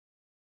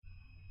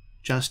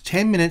Just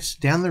 10 minutes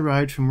down the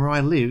road from where I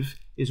live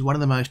is one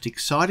of the most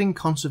exciting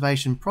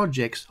conservation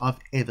projects I've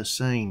ever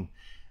seen,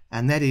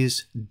 and that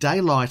is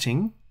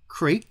daylighting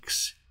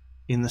creeks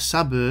in the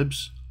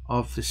suburbs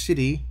of the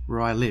city where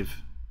I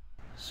live.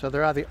 So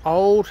there are the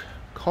old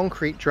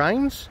concrete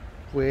drains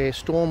where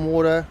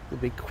stormwater will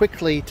be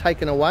quickly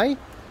taken away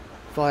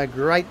via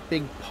great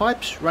big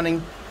pipes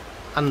running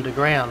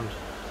underground.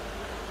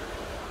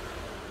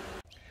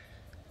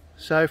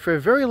 So for a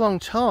very long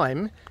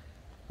time,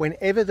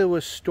 whenever there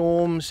were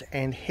storms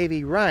and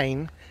heavy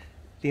rain,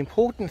 the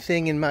important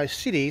thing in most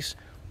cities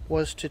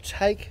was to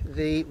take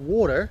the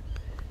water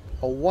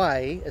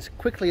away as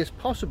quickly as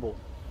possible,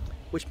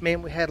 which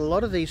meant we had a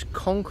lot of these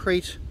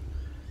concrete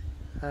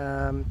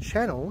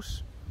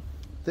channels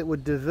that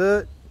would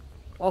divert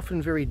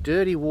often very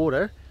dirty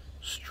water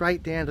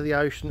straight down to the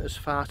ocean as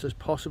fast as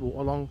possible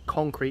along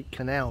concrete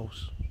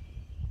canals.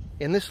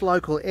 In this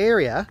local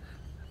area,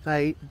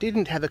 they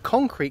didn't have a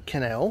concrete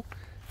canal,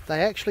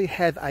 they actually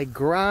have a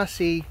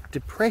grassy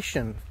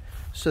depression,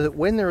 so that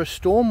when there are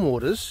storm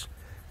waters,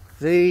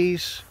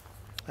 these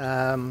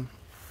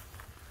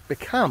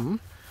become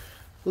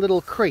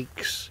little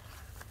creeks,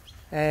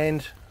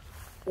 and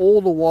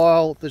all the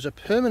while there's a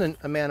permanent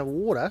amount of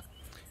water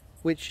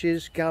which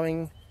is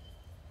going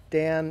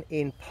down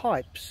in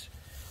pipes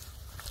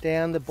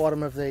down the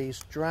bottom of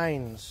these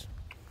drains.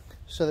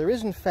 So there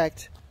is in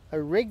fact a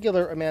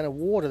regular amount of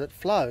water that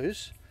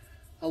flows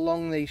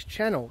along these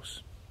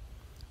channels,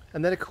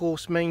 and that of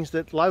course means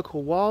that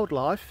local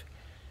wildlife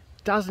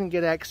doesn't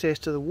get access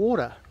to the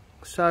water,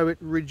 so it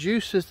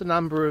reduces the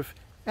number of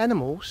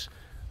animals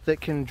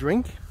that can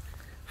drink,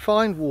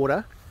 find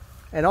water,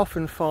 and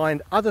often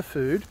find other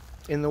food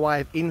in the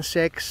way of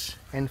insects,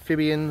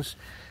 amphibians,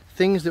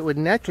 things that would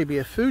naturally be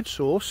a food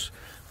source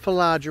for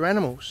larger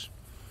animals.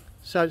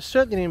 So it's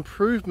certainly an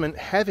improvement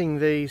having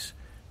these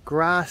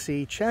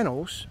grassy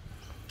channels,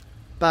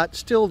 but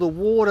still the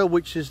water,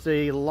 which is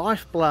the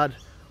lifeblood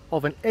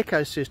of an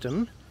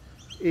ecosystem,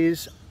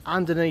 is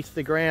underneath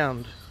the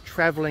ground,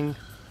 travelling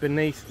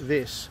beneath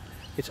this.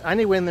 It's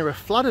only when there are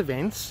flood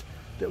events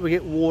that we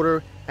get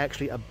water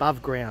actually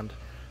above ground.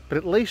 But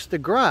at least the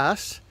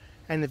grass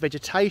and the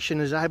vegetation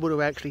is able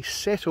to actually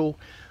settle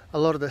a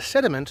lot of the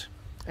sediment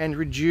and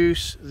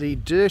reduce the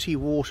dirty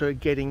water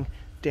getting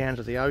down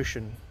to the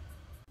ocean.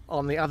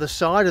 On the other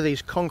side of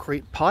these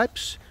concrete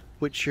pipes,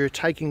 which are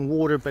taking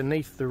water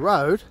beneath the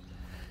road,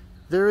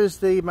 there is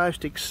the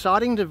most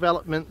exciting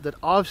development that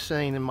I've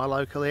seen in my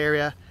local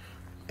area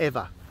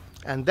ever,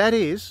 and that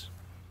is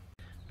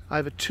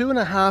over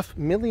 $2.5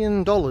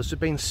 million have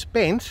been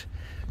spent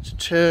to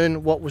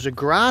turn what was a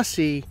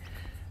grassy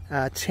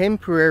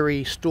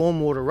temporary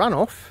stormwater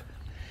runoff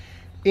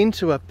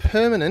into a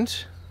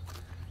permanent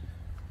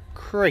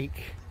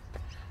creek.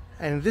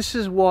 And this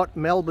is what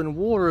Melbourne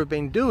Water have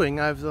been doing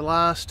over the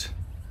last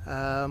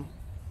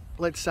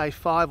let's say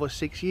 5 or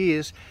 6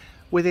 years,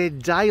 where they're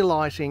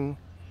daylighting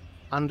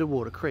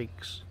underwater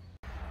creeks.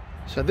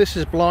 So this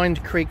is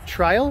Blind Creek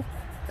Trail,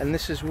 and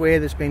this is where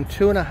there's been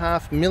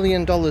 $2.5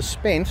 million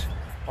spent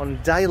on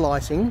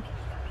daylighting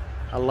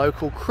a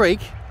local creek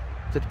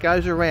that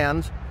goes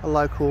around a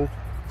local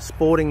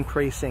sporting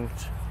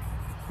precinct.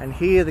 And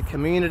here the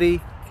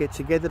community get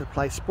together to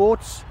play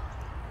sports,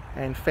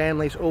 and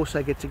families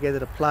also get together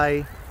to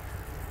play,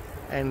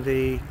 and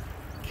the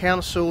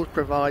council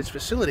provides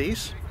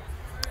facilities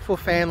for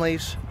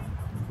families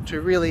to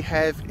really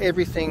have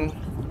everything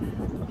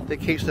that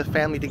keeps the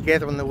family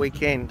together on the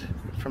weekend,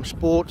 from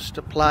sports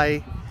to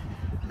play,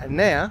 and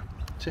now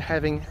to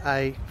having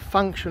a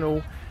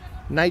functional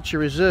nature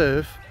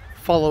reserve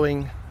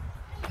following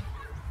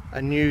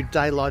a new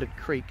daylighted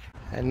creek.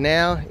 And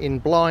now in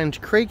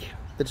Blind Creek,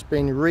 that's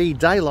been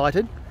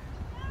re-daylighted,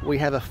 we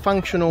have a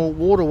functional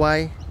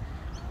waterway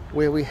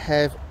where we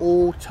have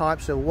all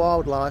types of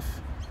wildlife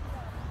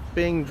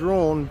being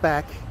drawn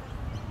back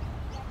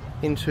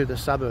into the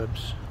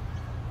suburbs.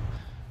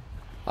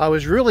 I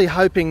was really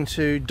hoping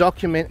to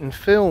document and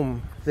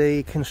film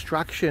the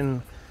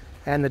construction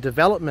and the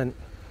development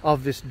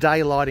of this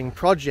daylighting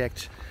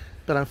project,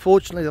 but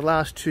unfortunately the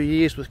last 2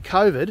 years with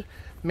COVID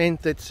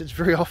meant that it's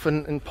very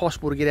often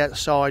impossible to get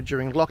outside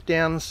during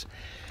lockdowns.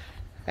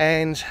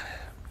 And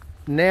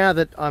now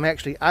that I'm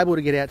actually able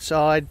to get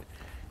outside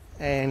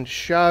and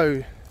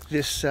show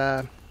this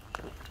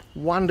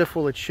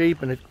wonderful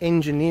achievement of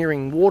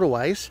engineering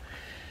waterways,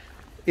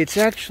 it's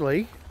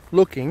actually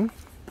looking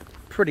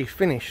pretty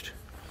finished.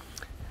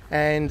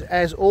 And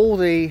as all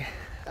the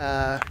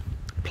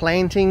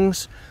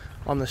plantings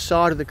on the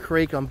side of the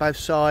creek on both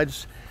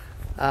sides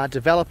are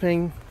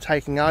developing,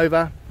 taking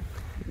over,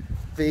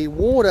 the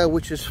water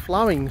which is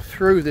flowing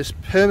through this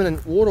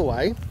permanent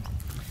waterway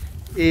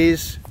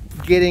is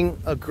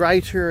getting a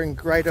greater and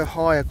greater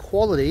higher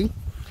quality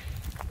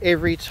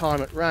every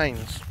time it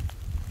rains.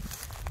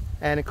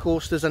 And of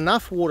course there's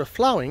enough water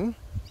flowing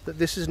that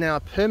this is now a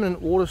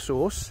permanent water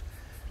source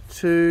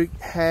to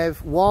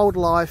have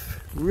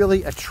wildlife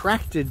really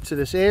attracted to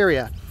this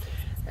area.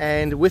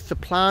 And with the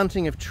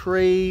planting of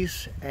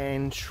trees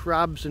and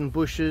shrubs and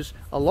bushes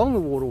along the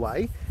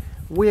waterway,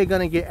 we are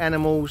going to get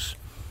animals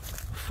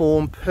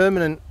form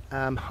permanent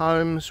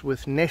homes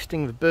with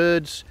nesting of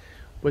birds.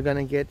 We're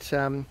going to get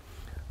a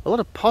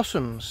lot of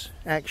possums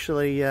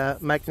actually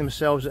make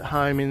themselves at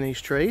home in these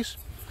trees,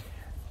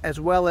 as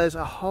well as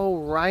a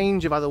whole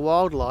range of other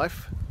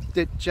wildlife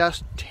that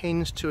just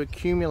tends to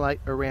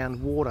accumulate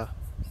around water.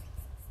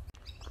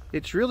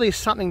 It's really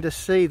something to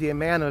see the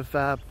amount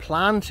of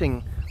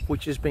planting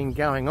which has been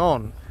going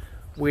on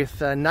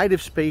with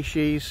native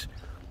species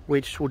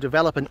which will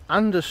develop an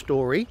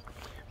understory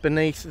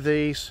beneath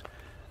these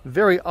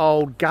very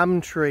old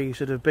gum trees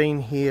that have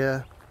been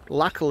here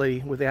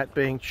luckily without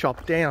being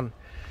chopped down.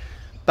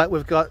 But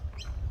we've got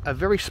a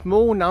very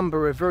small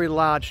number of very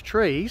large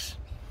trees,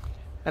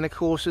 and of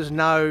course there's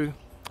no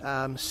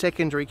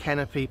secondary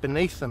canopy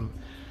beneath them.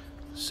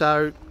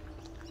 So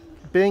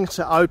being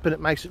so open,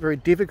 it makes it very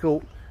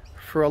difficult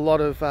for a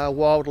lot of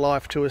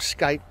wildlife to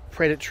escape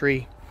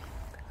predatory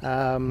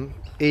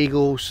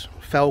eagles,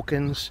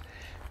 falcons,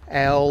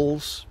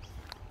 owls,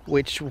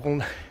 which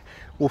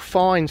will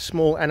find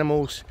small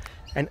animals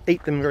and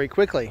eat them very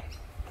quickly.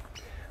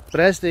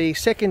 But as the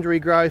secondary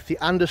growth, the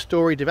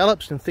understory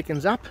develops and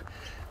thickens up,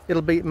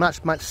 it'll be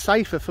much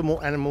safer for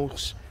more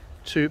animals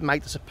to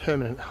make this a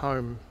permanent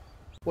home.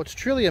 What's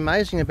truly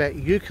amazing about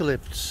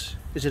eucalypts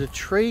is that a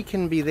tree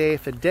can be there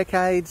for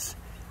decades,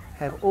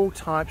 have all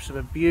types of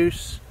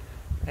abuse,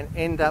 and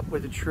end up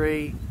with a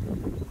tree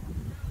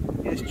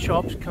is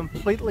chopped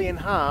completely in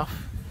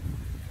half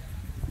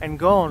and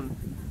gone.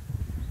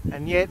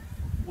 And yet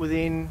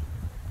within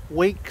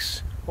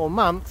weeks or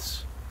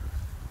months,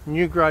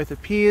 new growth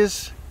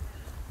appears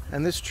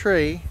and this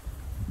tree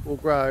will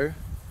grow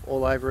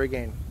all over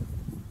again.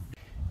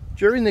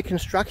 During the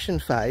construction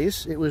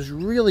phase, it was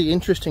really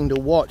interesting to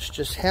watch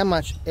just how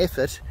much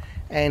effort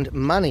and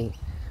money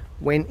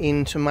went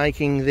into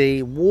making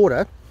the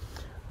water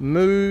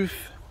move,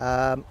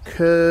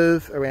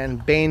 curve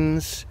around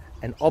bends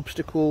and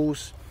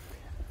obstacles.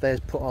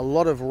 They've put a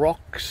lot of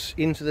rocks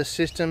into the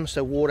system,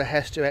 so water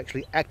has to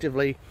actually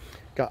actively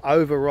go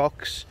over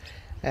rocks.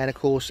 And of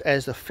course,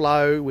 as the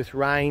flow with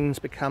rains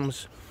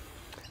becomes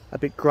a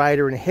bit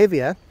greater and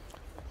heavier,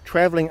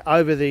 travelling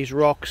over these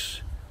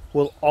rocks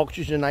will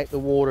oxygenate the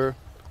water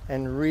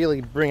and really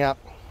bring up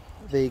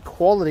the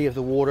quality of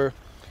the water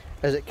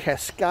as it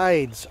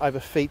cascades over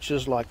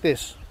features like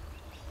this.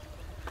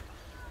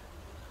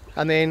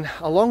 And then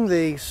along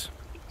these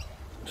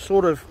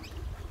sort of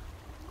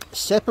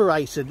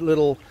separated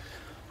little,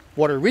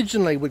 what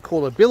originally we'd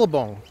call a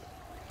billabong,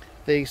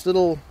 these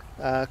little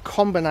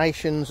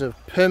combinations of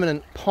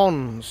permanent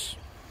ponds,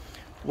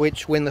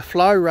 which when the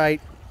flow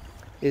rate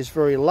is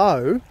very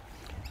low,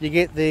 you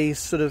get these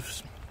sort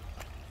of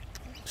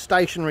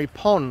stationary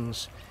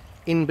ponds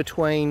in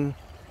between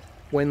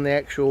when the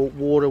actual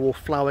water will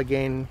flow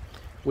again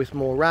with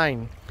more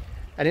rain.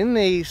 And in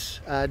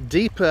these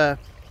deeper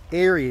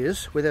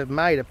areas where they've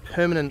made a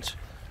permanent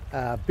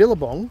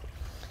billabong,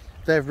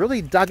 they've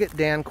really dug it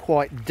down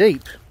quite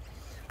deep.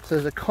 So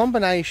there's a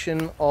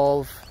combination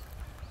of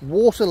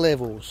water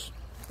levels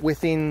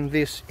within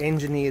this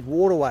engineered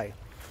waterway.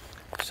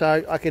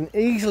 So I can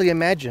easily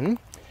imagine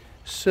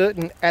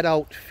certain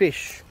adult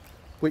fish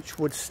which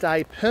would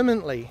stay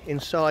permanently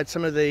inside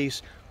some of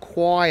these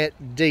quiet,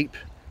 deep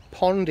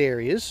pond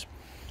areas,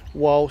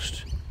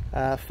 whilst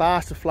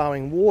faster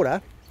flowing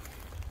water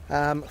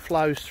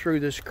flows through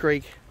this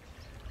creek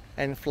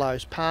and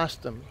flows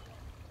past them.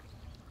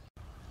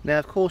 Now,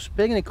 of course,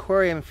 being an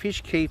aquarium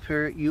fish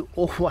keeper, you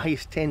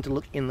always tend to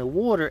look in the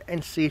water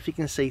and see if you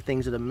can see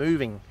things that are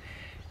moving.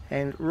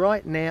 And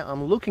right now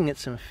I'm looking at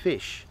some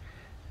fish.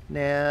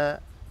 Now,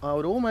 I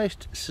would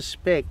almost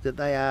suspect that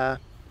they are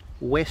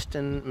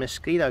western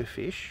mosquito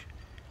fish,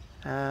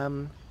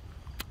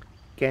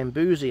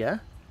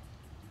 Gambusia,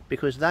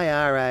 because they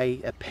are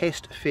a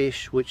pest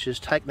fish which has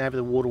taken over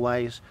the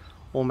waterways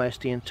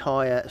almost the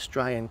entire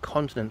Australian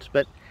continent.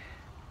 But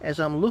as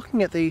I'm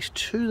looking at these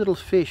two little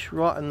fish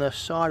right on the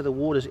side of the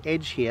water's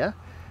edge here,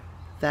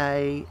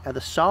 they are the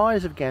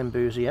size of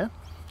Gambusia,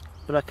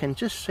 but I can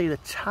just see the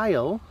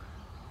tail,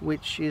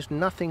 which is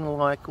nothing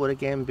like what a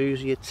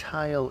Gambusia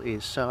tail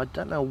is, so I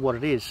don't know what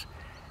it is.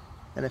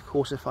 And of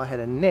course, if I had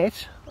a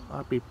net,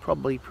 I'd be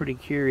probably pretty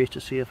curious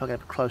to see if I could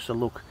have a closer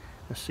look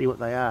and see what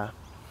they are.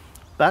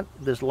 But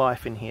there's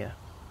life in here.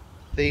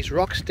 These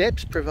rock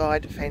steps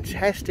provide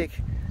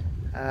fantastic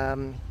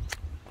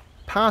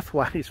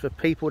pathways for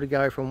people to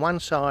go from one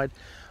side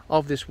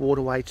of this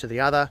waterway to the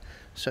other.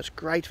 So it's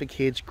great for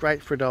kids,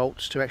 great for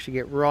adults to actually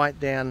get right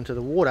down to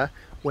the water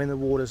when the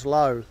water's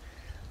low.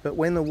 But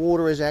when the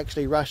water is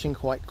actually rushing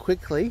quite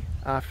quickly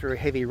after a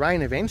heavy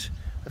rain event,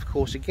 of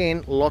course,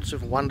 again, lots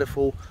of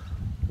wonderful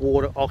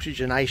water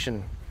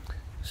oxygenation.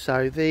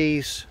 So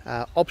these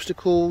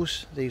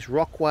obstacles, these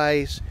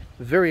rockways,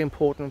 very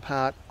important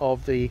part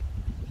of the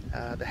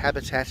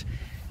habitat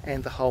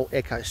and the whole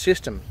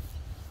ecosystem.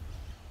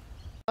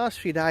 Last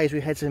few days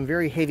we had some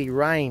very heavy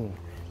rain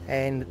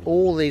and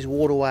all these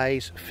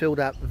waterways filled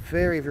up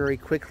very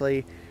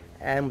quickly,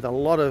 and with a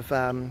lot of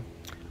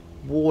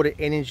water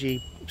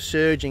energy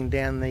surging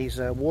down these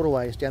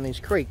waterways, down these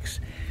creeks.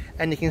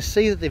 and you can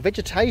see that the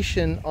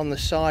vegetation on the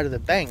side of the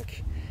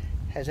bank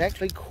has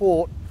actually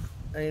caught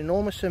an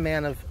enormous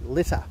amount of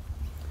litter,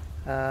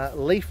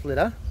 leaf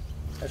litter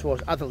as well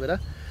as other litter.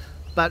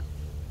 But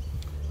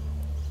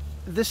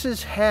this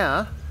is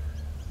how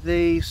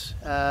these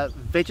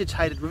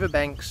vegetated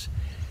riverbanks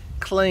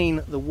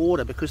clean the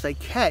water, because they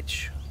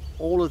catch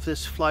all of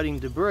this floating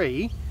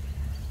debris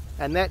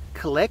and that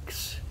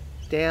collects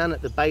down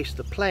at the base of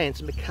the plants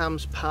and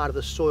becomes part of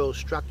the soil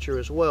structure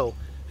as well,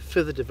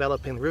 further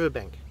developing the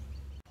riverbank.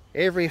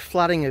 Every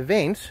flooding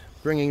event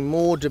bringing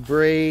more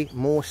debris,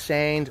 more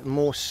sand,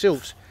 more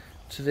silt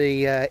to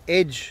the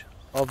edge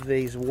of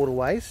these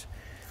waterways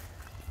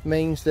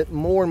means that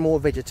more and more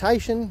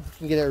vegetation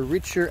can get a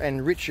richer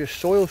and richer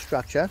soil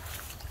structure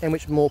in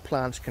which more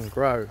plants can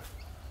grow.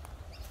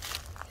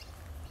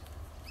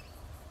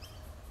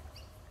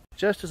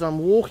 Just as I'm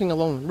walking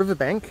along the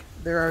riverbank,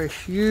 there are a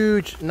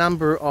huge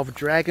number of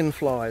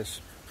dragonflies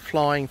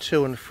flying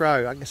to and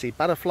fro. I can see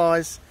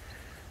butterflies.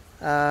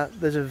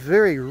 There's a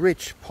very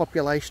rich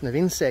population of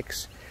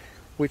insects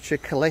which are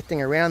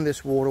collecting around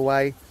this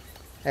waterway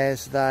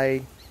as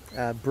they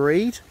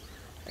breed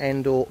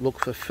and or look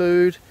for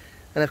food.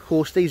 And of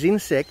course these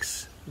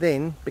insects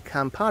then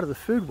become part of the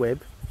food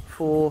web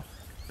for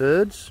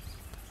birds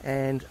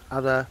and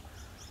other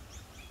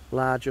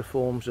larger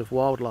forms of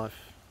wildlife.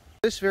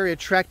 This very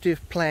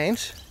attractive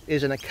plant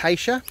is an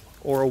acacia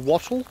or a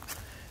wattle,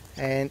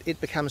 and it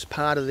becomes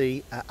part of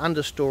the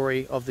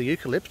understory of the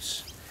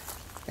eucalypts,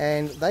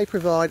 and they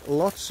provide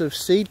lots of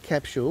seed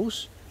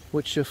capsules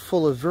which are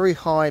full of very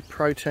high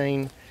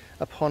protein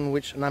upon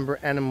which a number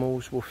of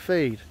animals will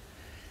feed.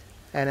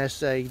 And as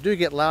they do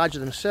get larger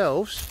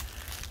themselves,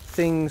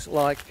 things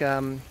like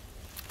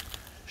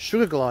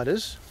sugar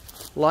gliders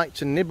like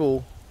to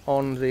nibble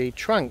on the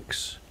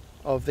trunks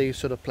of these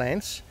sort of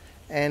plants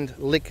and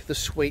lick the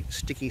sweet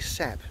sticky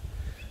sap.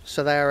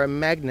 So they are a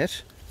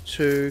magnet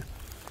to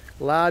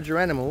larger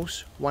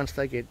animals once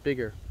they get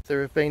bigger.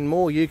 There have been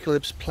more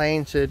eucalypts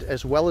planted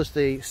as well as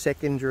the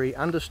secondary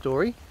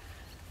understory,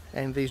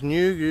 and these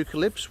new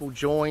eucalypts will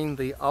join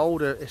the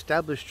older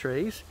established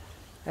trees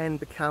and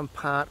become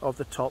part of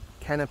the top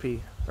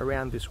canopy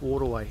around this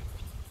waterway.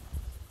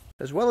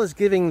 As well as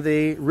giving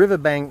the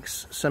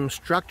riverbanks some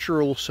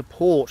structural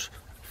support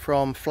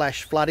from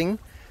flash flooding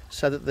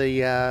so that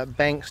the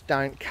banks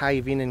don't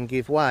cave in and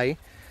give way,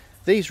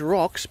 these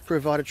rocks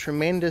provide a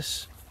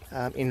tremendous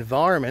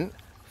environment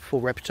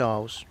for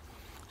reptiles.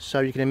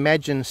 So you can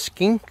imagine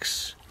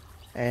skinks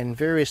and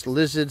various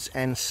lizards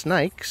and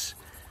snakes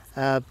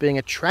being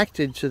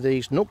attracted to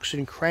these nooks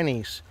and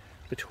crannies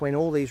between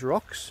all these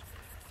rocks.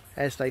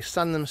 As they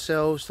sun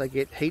themselves, they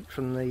get heat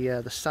from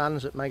the sun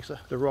as it makes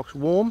the rocks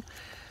warm,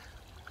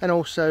 and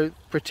also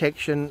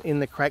protection in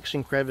the cracks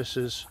and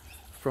crevices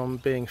from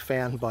being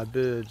found by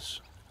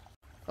birds.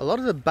 A lot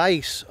of the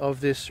base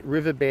of this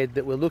riverbed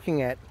that we're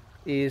looking at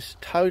is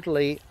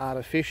totally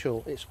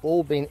artificial. It's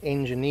all been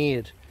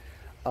engineered.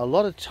 A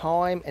lot of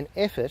time and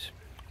effort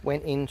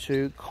went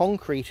into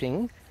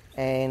concreting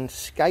and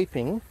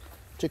scaping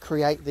to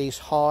create these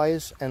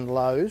highs and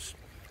lows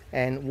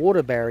and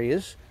water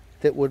barriers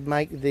that would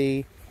make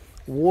the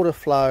water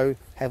flow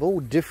have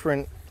all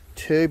different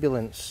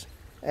turbulence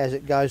as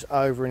it goes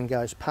over and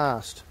goes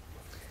past.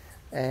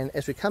 And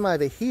as we come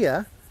over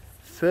here,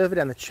 further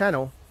down the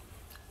channel,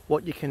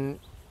 what you can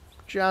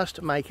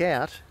just make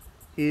out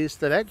is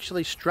they've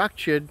actually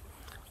structured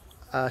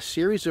a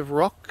series of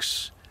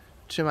rocks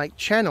to make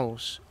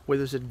channels, where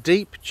there's a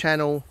deep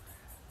channel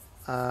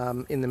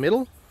in the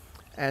middle,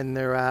 and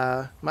there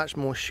are much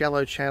more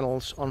shallow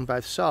channels on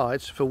both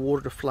sides for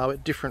water to flow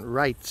at different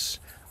rates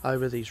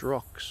over these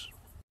rocks.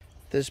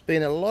 There's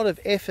been a lot of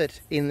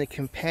effort in the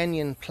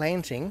companion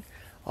planting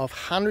of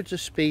hundreds of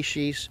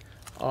species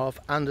of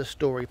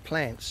understory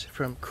plants,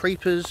 from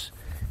creepers,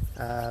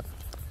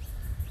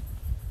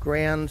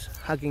 ground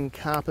hugging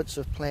carpets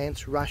of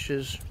plants,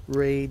 rushes,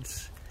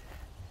 reeds,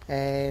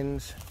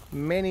 and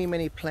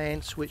many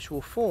plants which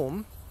will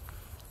form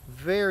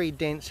very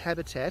dense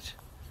habitat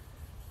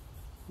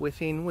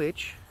within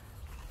which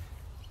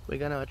we're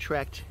going to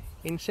attract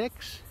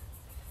insects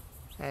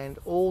and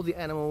all the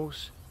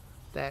animals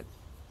that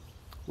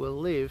will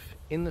live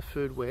in the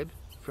food web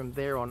from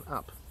there on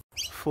up.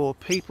 For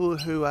people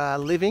who are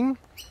living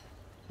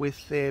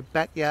with their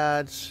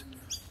backyards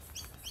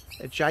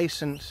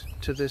adjacent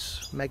to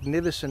this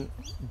magnificent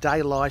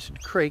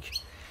daylighted creek,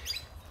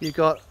 you've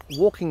got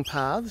walking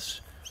paths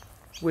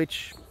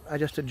which are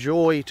just a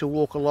joy to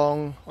walk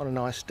along on a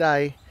nice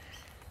day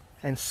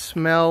and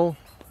smell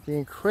the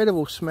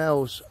incredible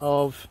smells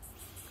of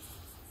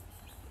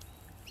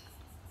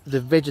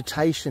the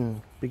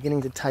vegetation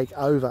beginning to take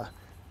over.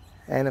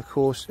 And of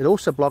course it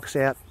also blocks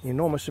out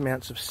enormous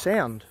amounts of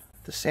sound.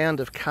 The sound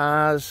of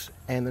cars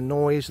and the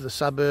noise of the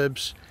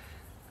suburbs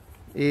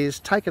is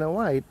taken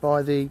away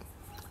by the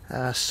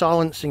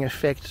silencing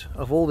effect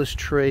of all this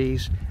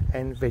trees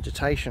and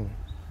vegetation.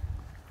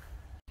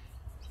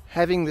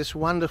 Having this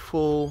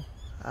wonderful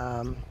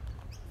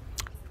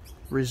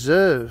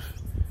reserve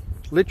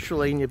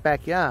literally in your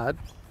backyard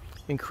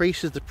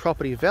increases the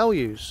property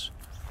values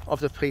of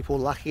the people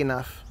lucky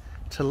enough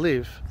to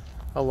live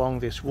along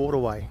this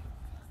waterway.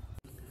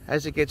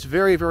 As it gets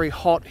very, very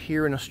hot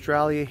here in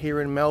Australia,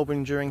 here in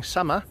Melbourne during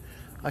summer,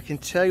 I can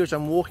tell you as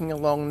I'm walking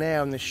along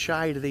now in the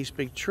shade of these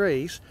big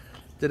trees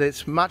that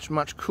it's much,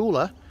 much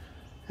cooler.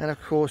 And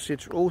of course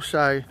it's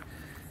also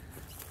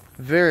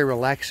very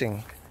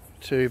relaxing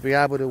to be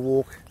able to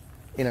walk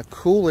in a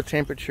cooler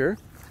temperature,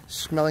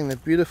 smelling the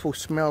beautiful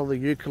smell of the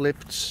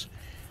eucalypts,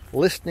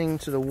 listening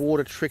to the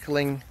water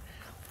trickling,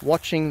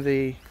 watching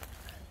the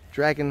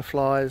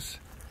dragonflies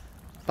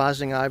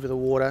buzzing over the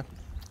water.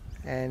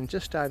 And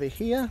just over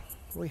here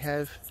we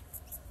have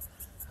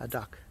a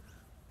duck,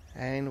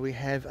 and we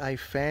have a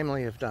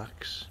family of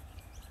ducks,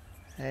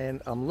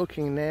 and I'm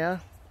looking now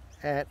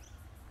at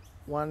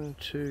 1,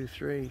 2,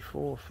 3,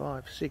 4,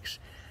 5, 6,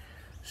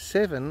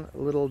 7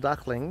 little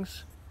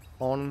ducklings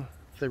on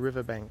the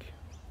riverbank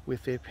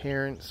with their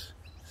parents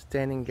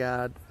standing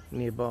guard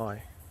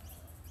nearby.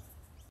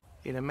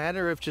 In a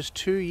matter of just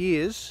 2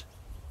 years,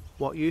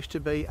 what used to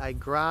be a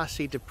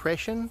grassy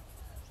depression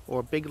or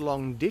a big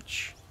long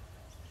ditch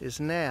is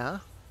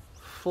now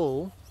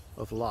full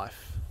of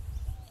life.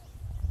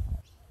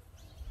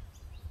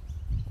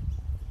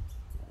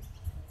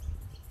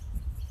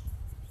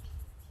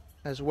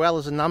 As well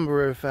as a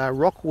number of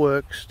rock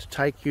works to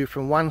take you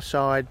from one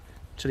side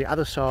to the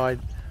other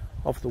side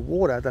of the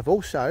water, they've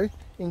also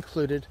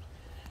included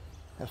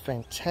a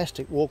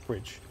fantastic walk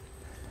bridge.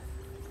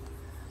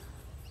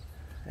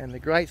 And the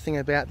great thing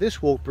about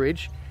this walk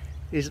bridge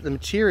is that the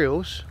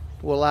materials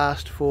will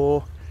last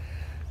for,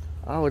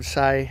 I would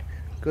say,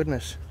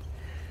 goodness,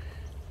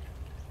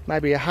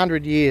 maybe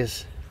 100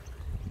 years.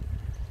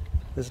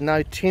 There's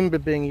no timber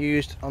being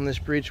used on this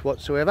bridge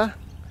whatsoever,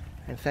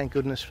 and thank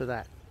goodness for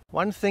that.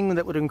 One thing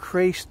that would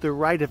increase the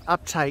rate of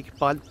uptake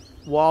by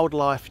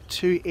wildlife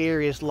to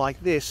areas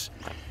like this,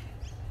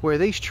 where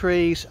these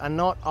trees are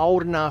not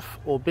old enough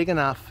or big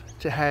enough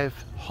to have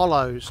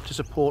hollows to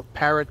support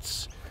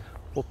parrots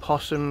or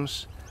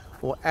possums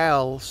or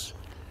owls,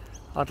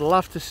 I'd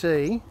love to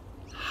see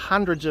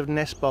hundreds of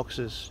nest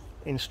boxes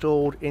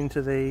installed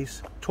into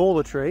these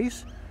taller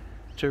trees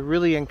to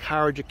really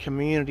encourage a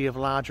community of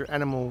larger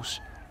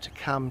animals to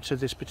come to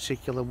this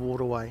particular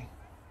waterway.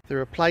 There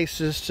are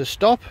places to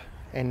stop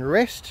and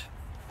rest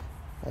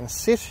and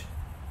sit.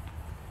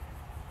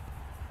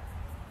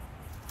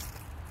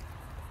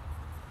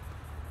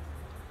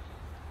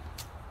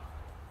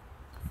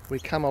 We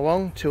come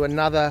along to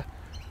another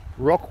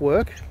rock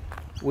work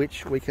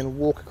which we can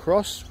walk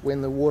across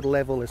when the water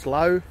level is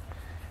low,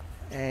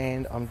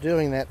 and I'm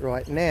doing that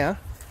right now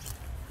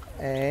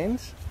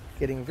and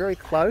getting very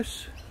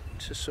close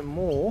to some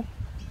more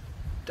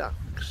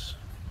ducks.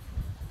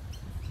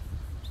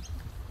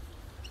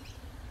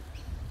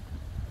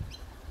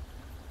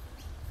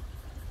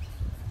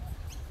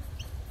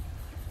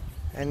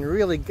 And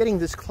really getting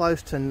this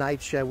close to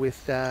nature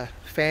with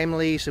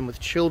families and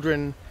with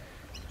children,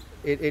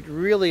 it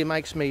really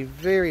makes me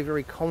very,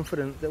 very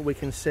confident that we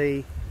can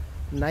see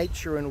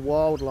nature and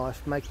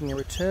wildlife making a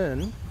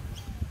return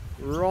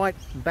right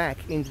back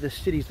into the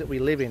cities that we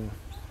live in.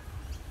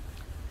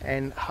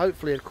 And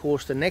hopefully, of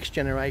course, the next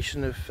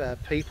generation of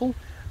people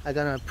are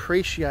going to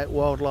appreciate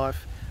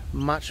wildlife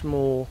much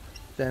more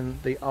than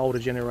the older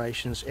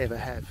generations ever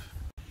have.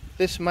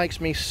 This makes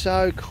me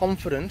so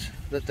confident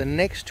that the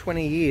next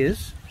 20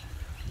 years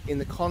in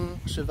the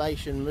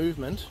conservation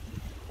movement,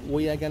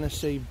 we are going to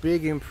see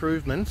big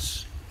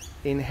improvements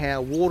in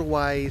how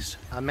waterways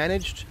are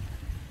managed,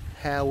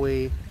 how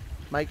we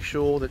make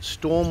sure that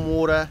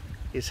stormwater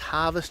is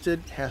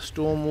harvested, how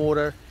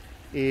stormwater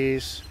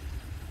is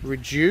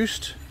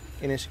reduced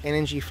in its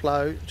energy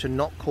flow to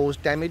not cause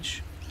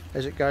damage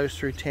as it goes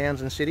through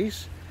towns and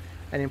cities,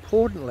 and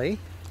importantly,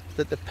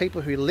 that the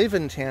people who live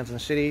in towns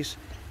and cities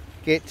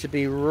get to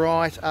be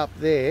right up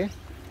there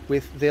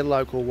with their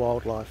local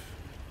wildlife.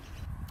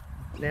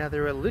 Now,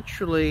 there are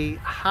literally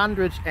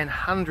hundreds and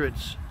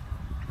hundreds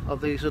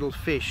of these little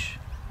fish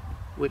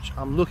which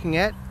I'm looking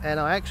at, and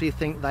I actually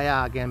think they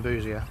are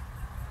gambusia.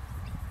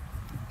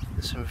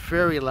 There's some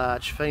very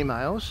large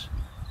females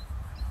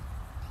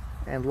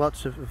and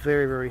lots of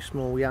very, very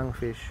small young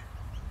fish.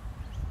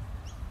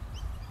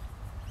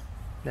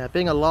 Now,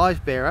 being a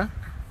live bearer,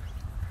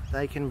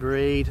 they can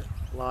breed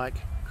like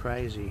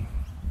crazy.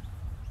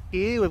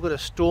 Here we've got a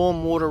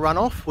stormwater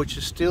runoff, which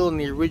is still in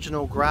the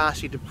original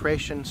grassy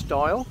depression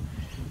style,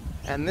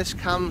 and this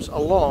comes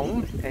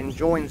along and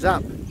joins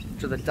up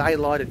to the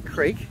daylighted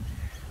creek,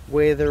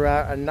 where there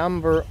are a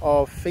number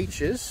of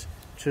features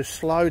to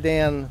slow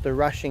down the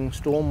rushing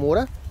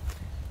stormwater,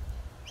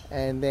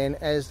 and then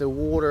as the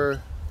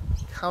water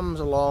comes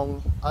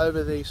along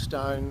over these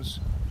stones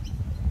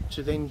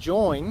to then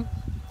join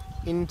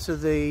into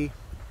the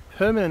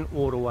permanent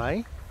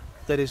waterway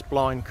that is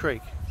Blind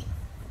Creek.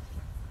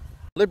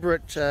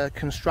 Deliberate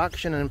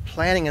construction and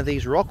planning of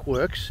these rock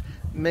works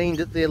mean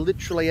that there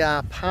literally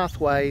are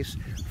pathways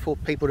for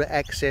people to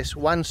access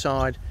one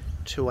side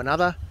to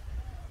another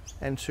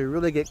and to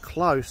really get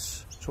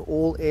close to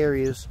all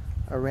areas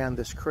around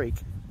this creek.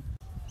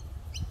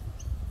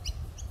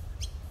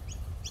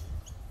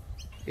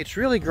 It's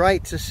really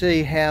great to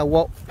see how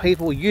what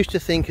people used to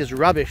think as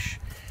rubbish,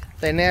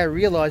 they now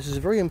realise is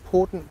a very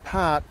important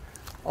part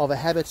of a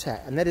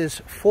habitat, and that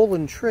is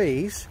fallen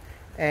trees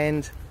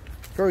and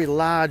very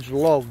large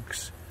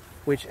logs,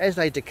 which as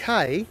they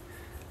decay,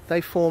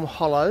 they form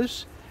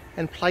hollows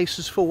and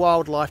places for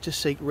wildlife to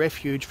seek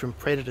refuge from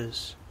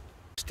predators.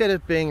 Instead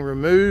of being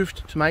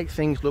removed to make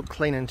things look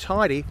clean and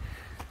tidy,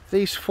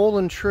 these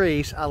fallen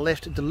trees are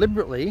left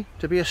deliberately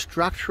to be a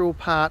structural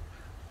part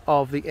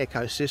of the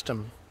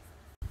ecosystem.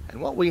 And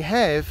what we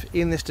have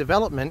in this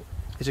development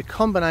is a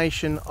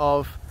combination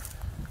of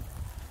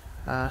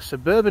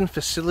suburban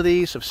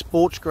facilities, of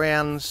sports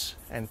grounds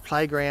and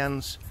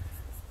playgrounds,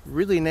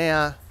 really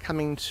now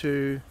coming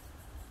to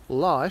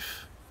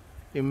life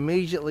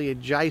immediately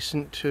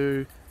adjacent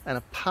to and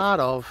a part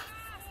of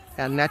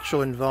our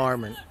natural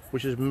environment,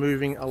 which is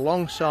moving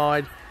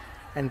alongside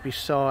and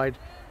beside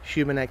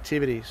human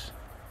activities.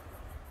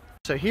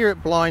 So here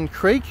at Blind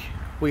Creek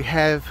we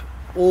have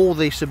all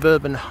the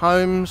suburban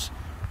homes,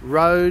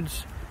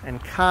 roads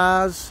and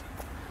cars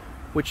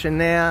which are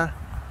now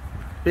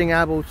being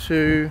able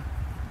to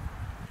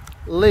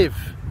live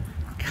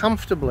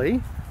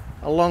comfortably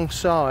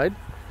alongside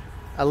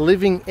a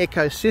living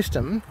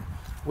ecosystem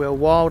where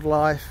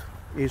wildlife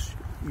is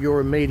your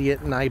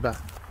immediate neighbour.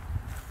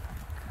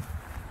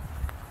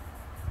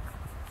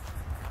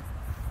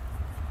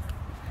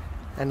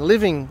 And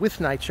living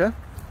with nature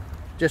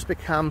just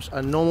becomes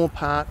a normal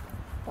part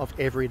of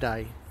every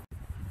day.